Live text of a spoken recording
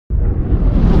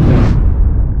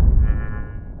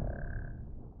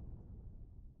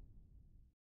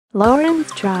Lawrence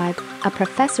Tribe, a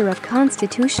professor of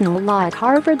constitutional law at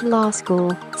Harvard Law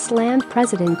School, slammed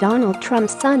President Donald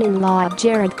Trump's son-in-law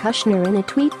Jared Kushner in a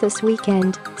tweet this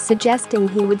weekend, suggesting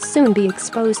he would soon be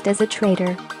exposed as a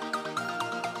traitor.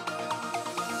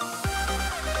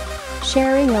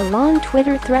 Sharing a long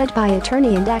Twitter thread by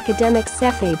attorney and academic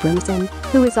Seth Abramson,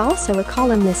 who is also a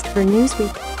columnist for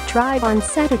Newsweek, Tribe on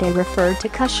Saturday referred to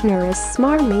Kushner as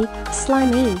smarmy,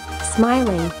 slimy,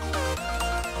 smiling.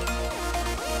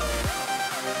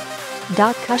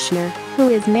 Kushner, who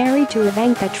is married to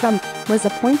Ivanka Trump, was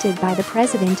appointed by the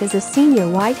president as a senior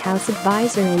White House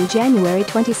advisor in January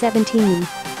 2017.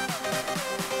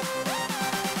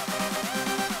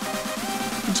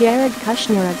 Jared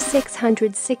Kushner of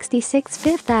 666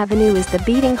 Fifth Avenue is the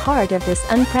beating heart of this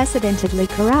unprecedentedly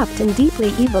corrupt and deeply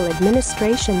evil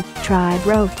administration, Tribe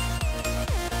wrote.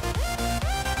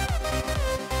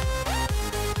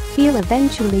 He'll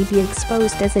eventually be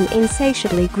exposed as an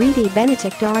insatiably greedy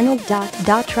Benedict Arnold.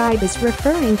 Tribe is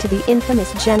referring to the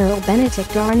infamous General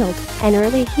Benedict Arnold, an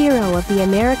early hero of the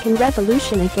American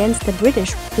Revolution against the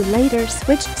British, who later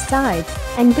switched sides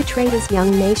and betrayed his young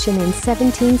nation in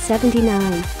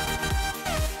 1779.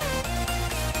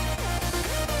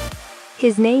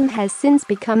 His name has since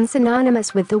become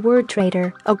synonymous with the word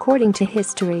traitor, according to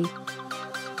history.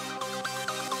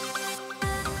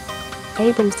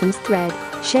 Abramson's thread,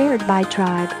 shared by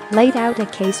Tribe, laid out a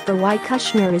case for why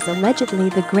Kushner is allegedly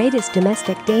the greatest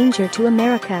domestic danger to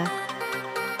America.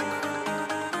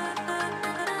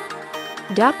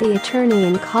 The attorney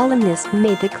and columnist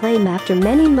made the claim after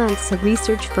many months of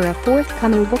research for a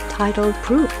forthcoming book titled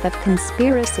Proof of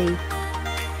Conspiracy.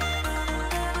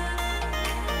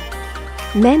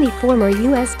 Many former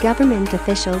U.S. government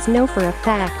officials know for a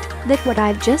fact that what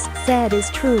I've just said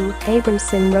is true,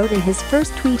 Abramson wrote in his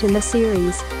first tweet in the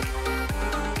series.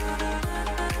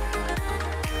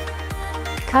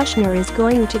 Kushner is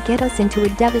going to get us into a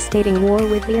devastating war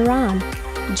with Iran.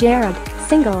 Jared,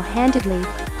 single-handedly.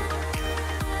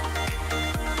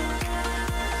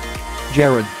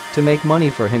 Jared, to make money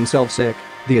for himself sick,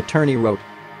 the attorney wrote.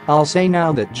 I'll say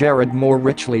now that Jared more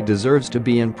richly deserves to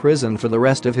be in prison for the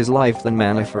rest of his life than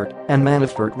Manafort, and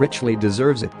Manafort richly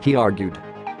deserves it, he argued.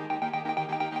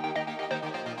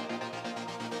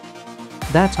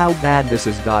 That's how bad this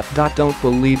is. Don't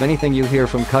believe anything you hear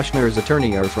from Kushner's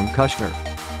attorney or from Kushner.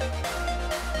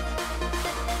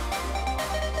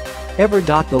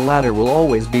 The latter will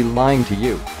always be lying to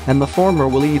you, and the former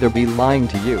will either be lying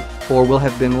to you or will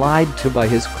have been lied to by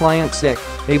his client sick,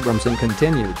 Abramson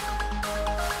continued.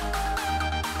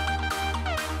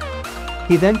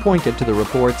 He then pointed to the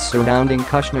reports surrounding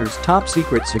Kushner's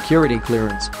top-secret security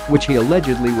clearance, which he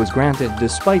allegedly was granted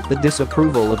despite the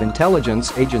disapproval of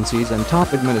intelligence agencies and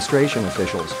top administration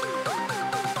officials.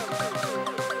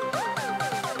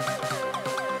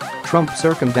 Trump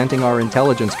circumventing our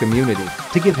intelligence community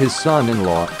to give his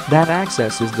son-in-law that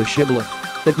access is the shibboleth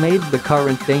that made the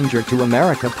current danger to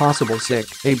America possible, sick,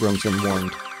 Abramson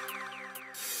warned.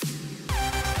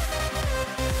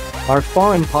 Our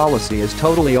foreign policy is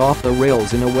totally off the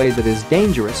rails in a way that is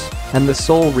dangerous, and the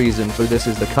sole reason for this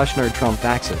is the Kushner-Trump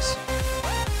axis.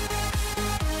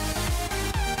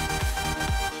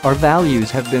 Our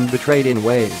values have been betrayed in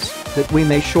ways that we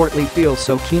may shortly feel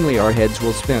so keenly our heads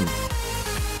will spin.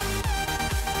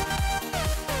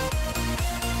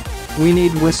 We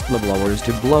need whistleblowers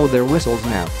to blow their whistles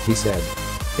now, he said.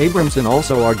 Abramson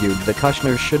also argued that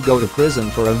Kushner should go to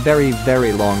prison for a very,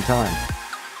 very long time.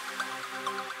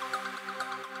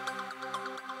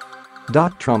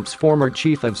 Trump's former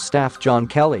chief of staff John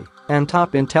Kelly and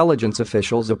top intelligence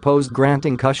officials opposed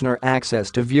granting Kushner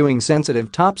access to viewing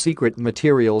sensitive top-secret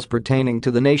materials pertaining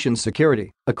to the nation's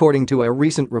security, according to a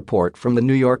recent report from the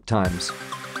New York Times.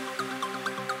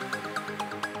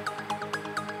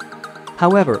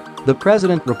 However, the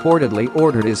president reportedly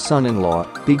ordered his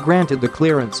son-in-law be granted the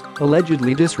clearance,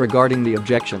 allegedly disregarding the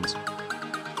objections.